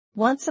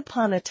Once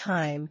upon a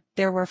time,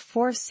 there were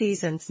 4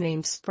 seasons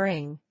named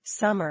spring,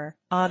 summer,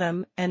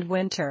 autumn, and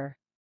winter.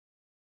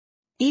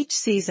 Each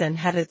season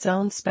had its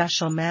own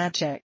special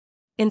magic.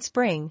 In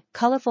spring,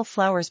 colorful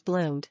flowers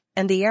bloomed,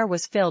 and the air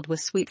was filled with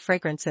sweet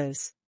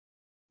fragrances.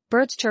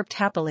 Birds chirped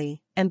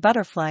happily, and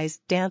butterflies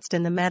danced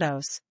in the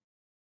meadows.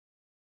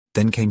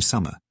 Then came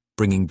summer,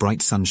 bringing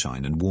bright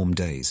sunshine and warm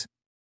days.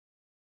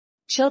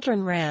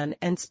 Children ran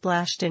and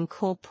splashed in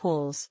cool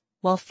pools,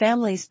 while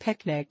families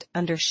picnicked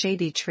under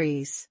shady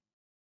trees.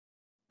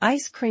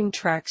 Ice cream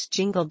trucks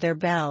jingled their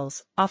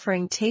bells,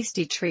 offering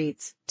tasty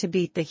treats to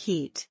beat the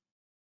heat.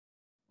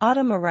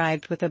 Autumn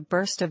arrived with a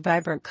burst of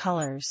vibrant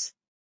colors.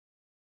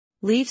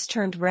 Leaves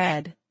turned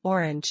red,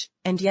 orange,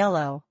 and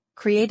yellow,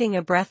 creating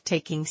a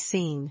breathtaking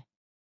scene.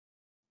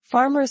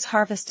 Farmers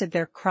harvested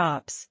their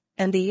crops,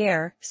 and the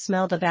air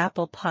smelled of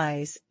apple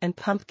pies and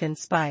pumpkin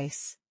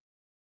spice.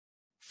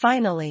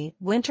 Finally,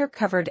 winter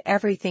covered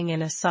everything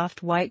in a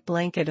soft white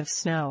blanket of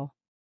snow.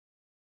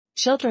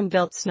 Children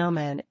built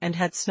snowmen and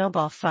had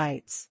snowball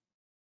fights.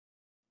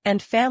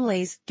 And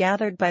families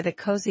gathered by the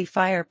cozy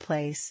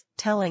fireplace,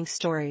 telling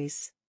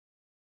stories.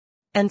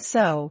 And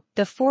so,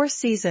 the 4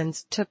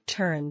 seasons took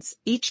turns,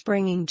 each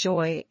bringing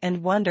joy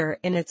and wonder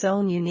in its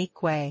own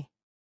unique way.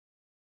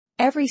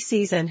 Every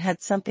season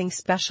had something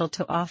special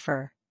to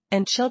offer,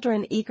 and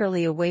children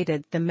eagerly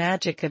awaited the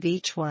magic of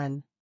each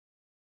one.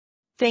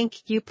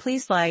 Thank you.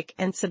 Please like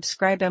and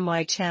subscribe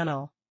my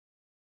channel.